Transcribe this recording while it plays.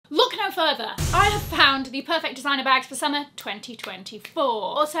no further, I have found the perfect designer bags for summer 2024.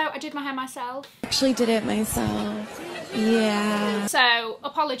 Also, I did my hair myself. Actually did it myself. Yeah. So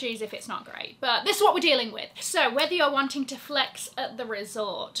apologies if it's not great, but this is what we're dealing with. So whether you're wanting to flex at the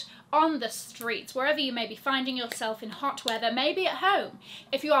resort, on the streets, wherever you may be finding yourself in hot weather, maybe at home,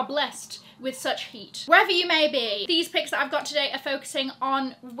 if you are blessed with such heat. Wherever you may be, these pics that I've got today are focusing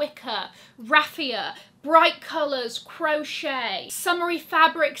on wicker, raffia, bright colours, crochet, summery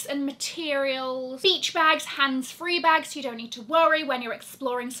fabrics and materials, beach bags, hands-free bags so you don't need to worry when you're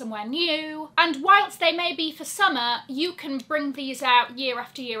exploring somewhere new. And whilst they may be for summer, you can bring these out year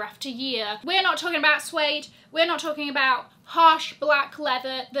after year after year. We're not talking about suede, we're not talking about harsh black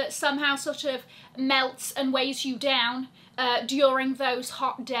leather that somehow sort of melts and weighs you down during those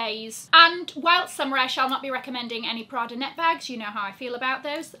hot days. And whilst summer, I shall not be recommending any Prada net bags. You know how I feel about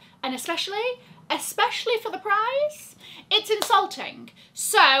those, and especially for the price, it's insulting.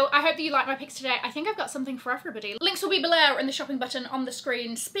 So I hope that you like my picks today. I think I've got something for everybody. Links will be below in the shopping button on the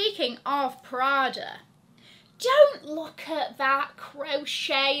screen. Speaking of Prada, don't look at that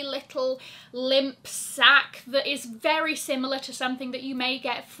crochet little limp sack that is very similar to something that you may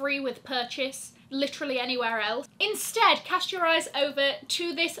get free with purchase literally anywhere else. Instead, cast your eyes over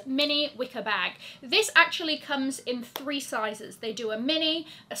to this mini wicker bag. This actually comes in 3 sizes. They do a mini,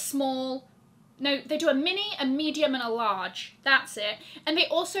 a small, no, they do a mini, a medium and a large. That's it. And they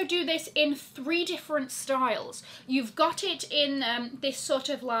also do this in 3 different styles. You've got it in this sort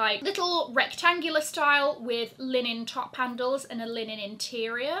of like little rectangular style with linen top handles and a linen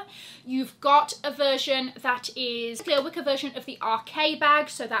interior. You've got a version that is a wicker version of the RK bag,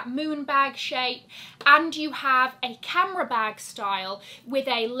 so that moon bag shape. And you have a camera bag style with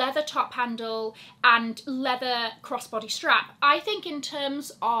a leather top handle and leather crossbody strap. I think in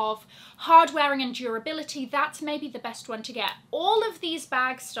terms of hardware and durability, that's maybe the best one to get. All of these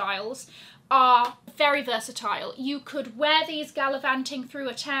bag styles are very versatile. You could wear these gallivanting through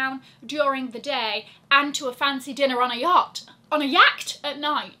a town during the day and to a fancy dinner on a yacht at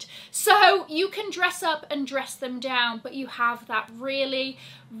night. So you can dress up and dress them down, but you have that really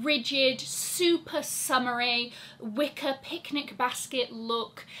rigid, super summery wicker picnic basket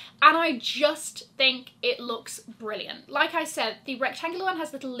look, and I just think it looks brilliant. Like I said, the rectangular one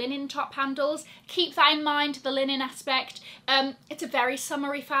has little linen top handles. Keep that in mind, the linen aspect. It's a very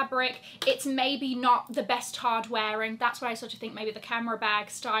summery fabric. It's maybe not the best hard wearing. That's why I sort of think maybe the camera bag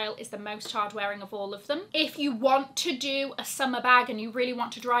style is the most hard wearing of all of them. If you want to do a summer bag and you really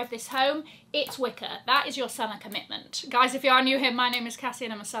want to drive this home, it's wicker. That is your summer commitment. Guys, if you are new here, my name is Cassie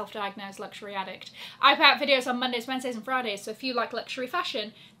and I'm a self-diagnosed luxury addict. I put out videos on Mondays, Wednesdays and Fridays, so if you like luxury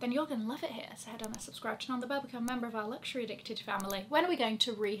fashion, then you're going to love it here. So head on and subscribe, turn on the bell, become a member of our luxury addicted family. When are we going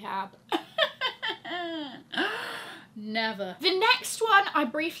to rehab? Never. The next one I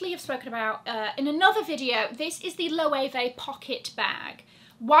briefly have spoken about in another video. This is the Loewe pocket bag.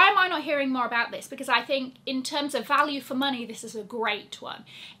 Why am I not hearing more about this? Because I think in terms of value for money, this is a great one.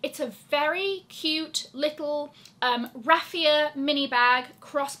 It's a very cute little raffia mini bag,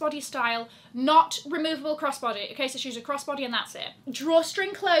 crossbody style, not removable crossbody. Okay, so she's a crossbody and that's it.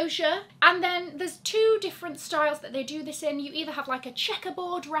 Drawstring closure, and then there's 2 different styles that they do this in. You either have like a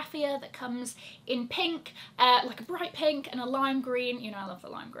checkerboard raffia that comes in pink, like a bright pink, and a lime green. You know, I love the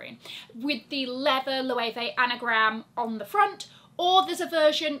lime green, with the leather Loewe anagram on the front. Or there's a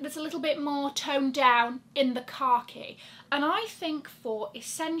version that's a little bit more toned down in the khaki. And I think for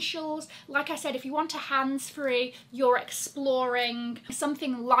essentials, like I said, if you want a hands-free, you're exploring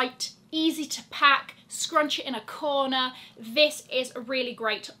something light, easy to pack, scrunch it in a corner, this is a really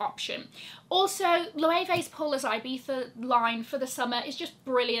great option. Also, Loewe's Paula's Ibiza line for the summer is just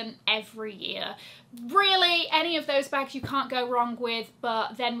brilliant every year. Really, any of those bags you can't go wrong with,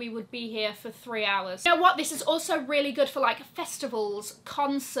 but then we would be here for 3 hours. You know what? This is also really good for like festivals,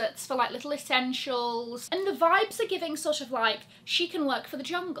 concerts, for like little essentials. And the vibes are giving sort of like, she can work for the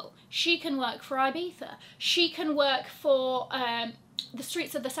jungle, she can work for Ibiza, she can work for the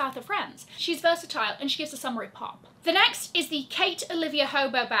streets of the south of France. She's versatile and she gives a summery pop. The next is the Kate Olivia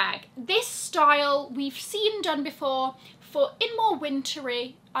Hobo bag. This style we've seen done before in more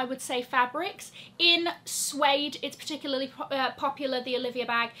wintry, I would say, fabrics. In suede, it's particularly popular, the Olivia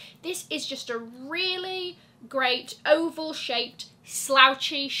bag. This is just a really great oval shaped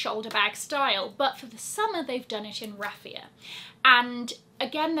slouchy shoulder bag style, but for the summer they've done it in raffia. And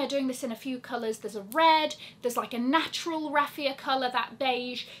again, they're doing this in a few colours. There's a red, there's like a natural raffia colour, that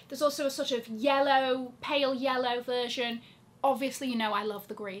beige. There's also a sort of yellow, pale yellow version. Obviously, you know I love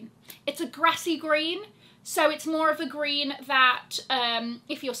the green. It's a grassy green, So it's more of a green that,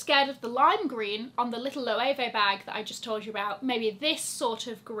 if you're scared of the lime green on the little Loewe bag that I just told you about, maybe this sort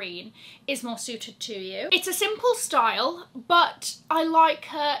of green is more suited to you. It's a simple style, but I like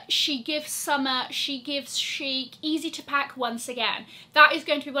her. She gives summer, she gives chic, easy to pack once again. That is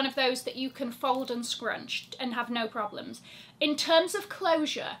going to be one of those that you can fold and scrunch and have no problems. In terms of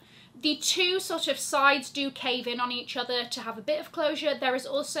closure, the two sort of sides do cave in on each other to have a bit of closure. There is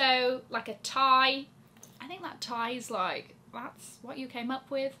also like a tie. I think that tie is like, that's what you came up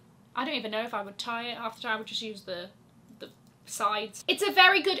with. I don't even know if I would tie it. After I would just use the sides. It's a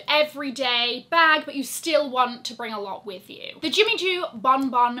very good everyday bag, but you still want to bring a lot with you. The Jimmy Choo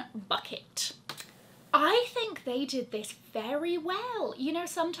Bonbon Bucket. I think they did this very well. You know,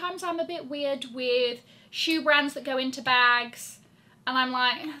 sometimes I'm a bit weird with shoe brands that go into bags, and I'm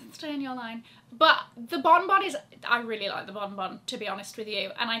like, stay in your line. But the Bonbon is, I really like the Bonbon, to be honest with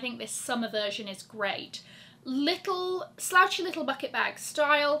you, and I think this summer version is great. Little, slouchy little bucket bag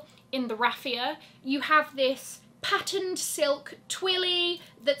style in the raffia. You have this patterned silk twilly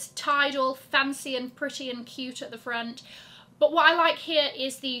that's tied all fancy and pretty and cute at the front. But what I like here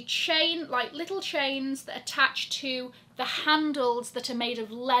is the chain, like little chains that attach to the handles that are made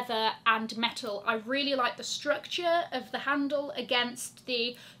of leather and metal. I really like the structure of the handle against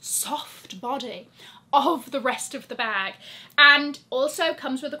the soft body of the rest of the bag, and also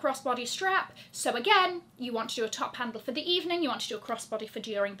comes with a crossbody strap. So again, you want to do a top handle for the evening, you want to do a crossbody for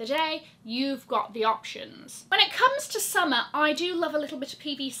during the day, you've got the options. When it comes to summer, I do love a little bit of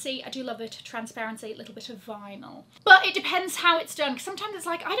PVC, I do love a bit of transparency, a little bit of vinyl. But it depends how it's done, because sometimes it's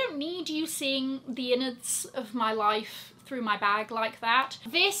like, I don't need you seeing the innards of my life through my bag like that.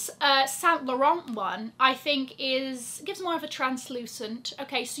 This Saint Laurent one, I think gives more of a translucent.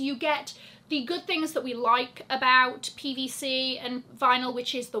 Okay, so you get the good things that we like about PVC and vinyl,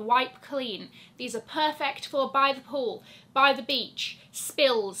 which is the wipe clean. These are perfect for by the pool, by the beach,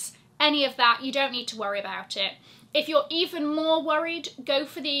 spills, any of that, you don't need to worry about it. If you're even more worried, go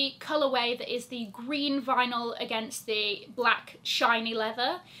for the colourway that is the green vinyl against the black shiny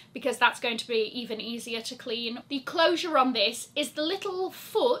leather, because that's going to be even easier to clean. The closure on this is the little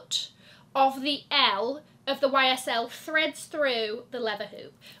foot of the L of the YSL threads through the leather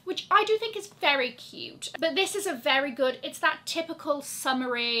hoop, which I do think is very cute. But this is a very good, it's that typical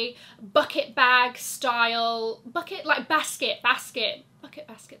summery bucket bag style, bucket, like basket,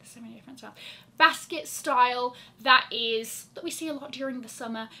 there's so many different styles. Basket style that we see a lot during the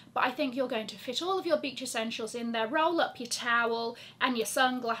summer, but I think you're going to fit all of your beach essentials in there. Roll up your towel and your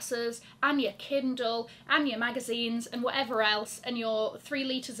sunglasses and your Kindle and your magazines and whatever else, and your 3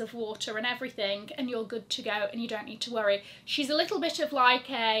 litres of water and everything, and you're good to go and you don't need to worry. She's a little bit of like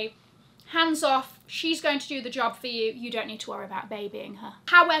a hands off, she's going to do the job for you, you don't need to worry about babying her.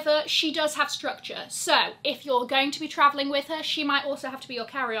 However, she does have structure, so if you're going to be travelling with her, she might also have to be your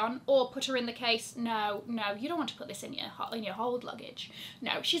carry-on, or put her in the case. No, you don't want to put this in your hold luggage.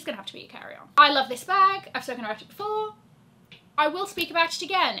 No, she's going to have to be your carry-on. I love this bag, I've spoken about it before. I will speak about it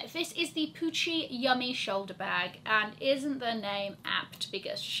again. This is the Pucci Yummy Shoulder Bag, and isn't the name apt,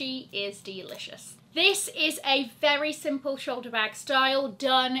 because she is delicious. This is a very simple shoulder bag style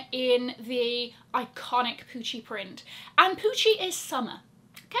done in the iconic Pucci print. And Pucci is summer.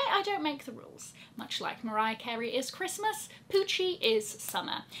 Okay, I don't make the rules. Much like Mariah Carey is Christmas, Pucci is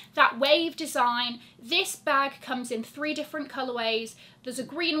summer. That wave design, this bag comes in 3 different colourways. There's a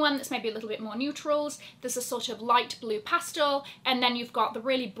green one that's maybe a little bit more neutrals, there's a sort of light blue pastel, and then you've got the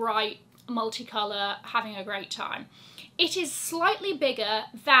really bright multicolour, having a great time. It is slightly bigger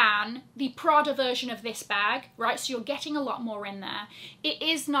than the Prada version of this bag, right? So you're getting a lot more in there. It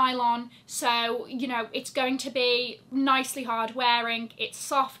is nylon, so, you know, it's going to be nicely hard wearing. It's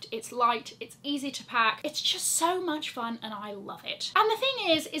soft, it's light, it's easy to pack. It's just so much fun and I love it. And the thing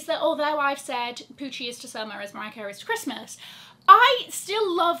is that although I've said Pucci is to summer as Mariah Carey is to Christmas, I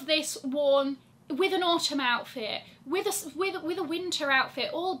still love this worn with an autumn outfit, with a winter outfit,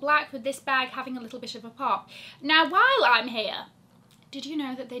 all black with this bag having a little bit of a pop. Now, while I'm here, did you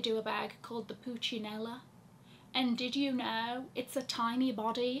know that they do a bag called the Puccinella? And did you know it's a tiny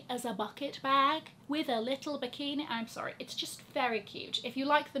body as a bucket bag with a little bikini? I'm sorry, it's just very cute. If you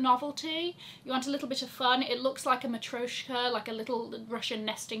like the novelty, you want a little bit of fun, it looks like a matryoshka, like a little Russian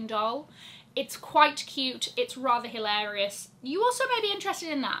nesting doll. It's quite cute, it's rather hilarious. You also may be interested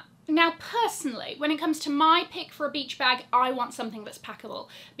in that. Now, personally, when it comes to my pick for a beach bag, I want something that's packable,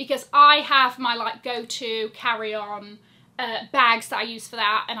 because I have my like go-to carry-on bags that I use for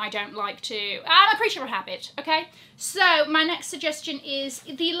that, and I don't like to, and I'm pretty sure I have it, okay? So my next suggestion is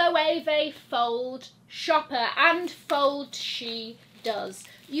the Loewe Fold Shopper and Fold She does.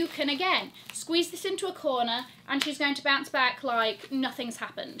 You can, again, squeeze this into a corner and she's going to bounce back like nothing's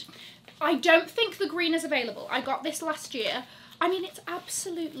happened. I don't think the green is available. I got this last year. I mean, it's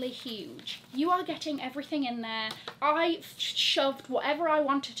absolutely huge. You are getting everything in there. I shoved whatever I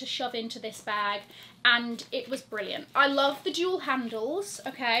wanted to shove into this bag and it was brilliant. I love the dual handles,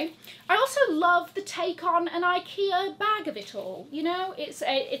 okay? I also love the take on an IKEA bag of it all. You know, it's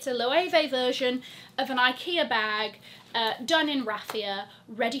a Loewe version of an IKEA bag done in raffia,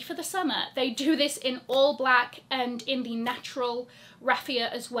 ready for the summer. They do this in all black and in the natural raffia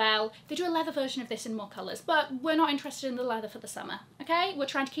as well. They do a leather version of this in more colours, but we're not interested in the leather for the summer, okay? We're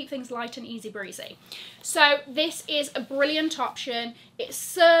trying to keep things light and easy breezy. So this is a brilliant option. It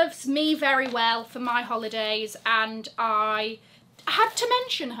serves me very well for my holidays and I had to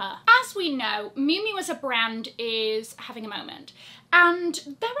mention her. As we know, Miu Miu as a brand is having a moment.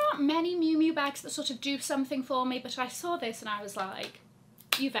 And there aren't many Miu Miu bags that sort of do something for me, but I saw this and I was like,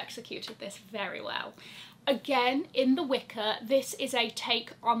 you've executed this very well. Again, in the wicker, this is a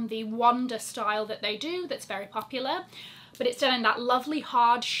take on the Wanda style that they do that's very popular, but it's done in that lovely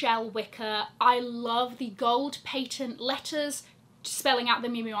hard shell wicker. I love the gold patent letters spelling out the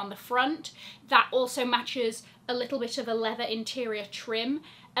Miu Miu on the front. That also matches a little bit of a leather interior trim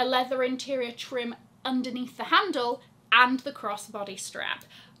underneath the handle and the crossbody strap.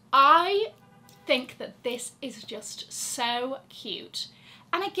 I think that this is just so cute.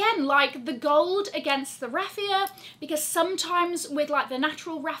 And again, like the gold against the raffia, because sometimes with like the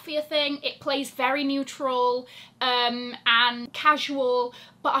natural raffia thing, it plays very neutral and casual,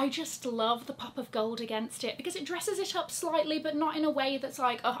 but I just love the pop of gold against it because it dresses it up slightly, but not in a way that's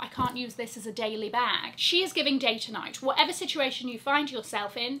like, oh, I can't use this as a daily bag. She is giving day to night. Whatever situation you find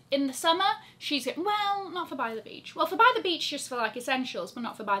yourself in the summer, she's getting, well, not for by the beach. Well, for by the beach, just for like essentials, but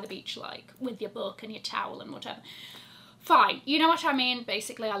not for by the beach, like with your book and your towel and whatever. Fine, you know what I mean?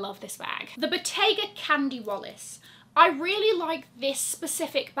 Basically, I love this bag. The Bottega Candy Wallace. I really like this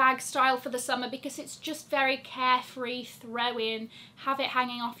specific bag style for the summer because it's just very carefree, throw in, have it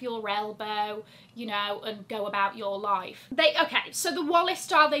hanging off your elbow, you know, and go about your life. Okay, so the Wallace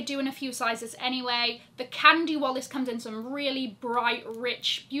style they do in a few sizes anyway. The Candy Wallace comes in some really bright,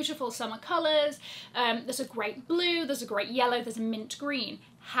 rich, beautiful summer colours. There's a great blue, there's a great yellow, there's a mint green.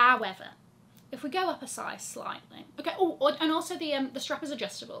 However, if we go up a size slightly, okay. Oh, and also the strap is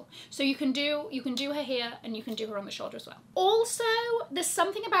adjustable, so you can do her here and you can do her on the shoulder as well. Also, there's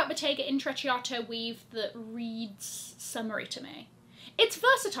something about Bottega Intrecciato weave that reads summery to me. It's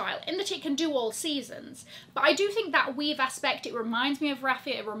versatile in that it can do all seasons, but I do think that weave aspect, it reminds me of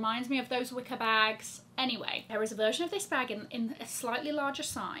raffia, it reminds me of those wicker bags. Anyway, there is a version of this bag in a slightly larger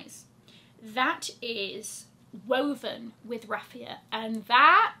size that is woven with raffia, and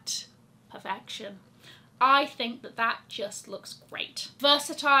that perfection. I think that that just looks great.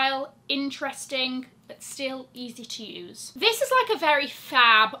 Versatile, interesting, but still easy to use. This is like a very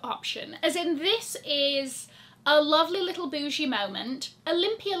fab option, as in this is a lovely little bougie moment.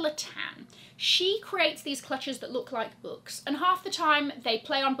 Olympia Latan. She creates these clutches that look like books, and half the time they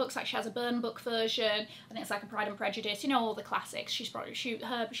play on books, like she has a Burn book version, I think it's like a Pride and Prejudice, you know, all the classics. She's probably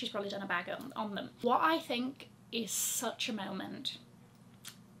done a bag on them. What I think is such a moment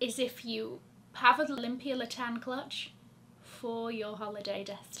is if you have an Olympia Latan clutch for your holiday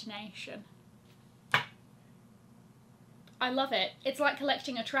destination. I love it. It's like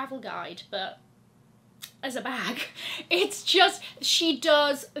collecting a travel guide, but as a bag. It's just, she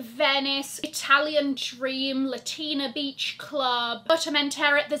does Venice, Italian Dream, Latina Beach Club,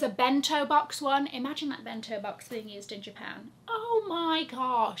 Formentera. There's a bento box one. Imagine that bento box being used in Japan. Oh my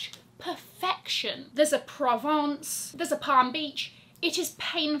gosh, perfection. There's a Provence, there's a Palm Beach. It is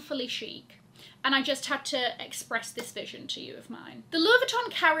painfully chic, and I just had to express this vision to you of mine. The Louis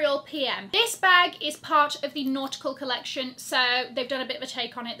Vuitton Carryall PM. This bag is part of the nautical collection, so they've done a bit of a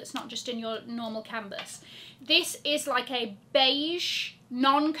take on it that's not just in your normal canvas. This is like a beige,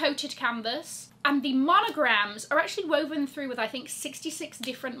 non-coated canvas, and the monograms are actually woven through with, I think, 66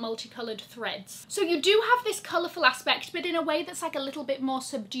 different multicoloured threads. So you do have this colourful aspect, but in a way that's like a little bit more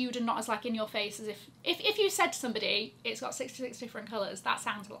subdued and not as like in your face, as if you said to somebody, it's got 66 different colours, that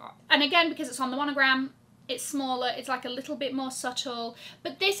sounds a lot. And again, because it's on the monogram, it's smaller, it's like a little bit more subtle,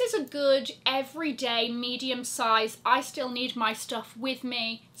 but this is a good everyday medium size, I still need my stuff with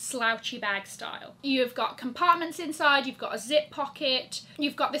me, slouchy bag style. You've got compartments inside, you've got a zip pocket,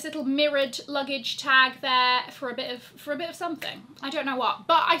 you've got this little mirrored luggage tag there for a bit of something. I don't know what,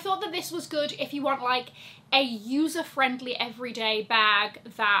 but I thought that this was good if you want like a user-friendly everyday bag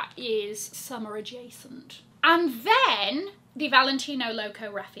that is summer adjacent. And then the Valentino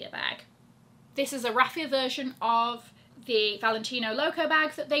Loco raffia bag. This is a raffia version of the Valentino Loco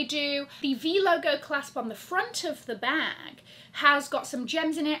bag that they do. The V logo clasp on the front of the bag has got some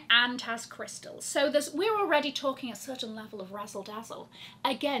gems in it and has crystals. So we're already talking a certain level of razzle dazzle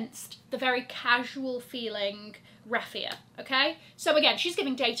against the very casual feeling raffia, okay? So again, she's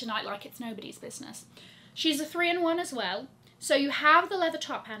giving day to night like it's nobody's business. She's a 3-in-1 as well. So you have the leather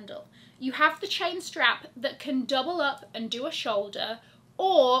top handle, you have the chain strap that can double up and do a shoulder,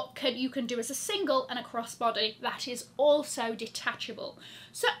 or you can do as a single and a crossbody that is also detachable.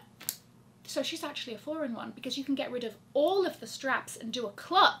 So she's actually a 4-in-1 because you can get rid of all of the straps and do a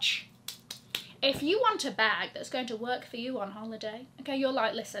clutch. If you want a bag that's going to work for you on holiday, okay, you're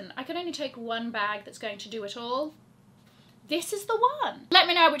like, listen, I can only take one bag that's going to do it all. This is the one. Let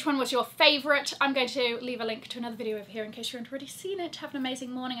me know which one was your favourite. I'm going to leave a link to another video over here in case you haven't already seen it. Have an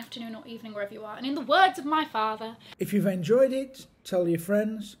amazing morning, afternoon or evening wherever you are. And in the words of my father, if you've enjoyed it, tell your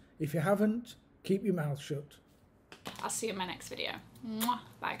friends. If you haven't, keep your mouth shut. I'll see you in my next video. Mwah.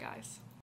 Bye guys.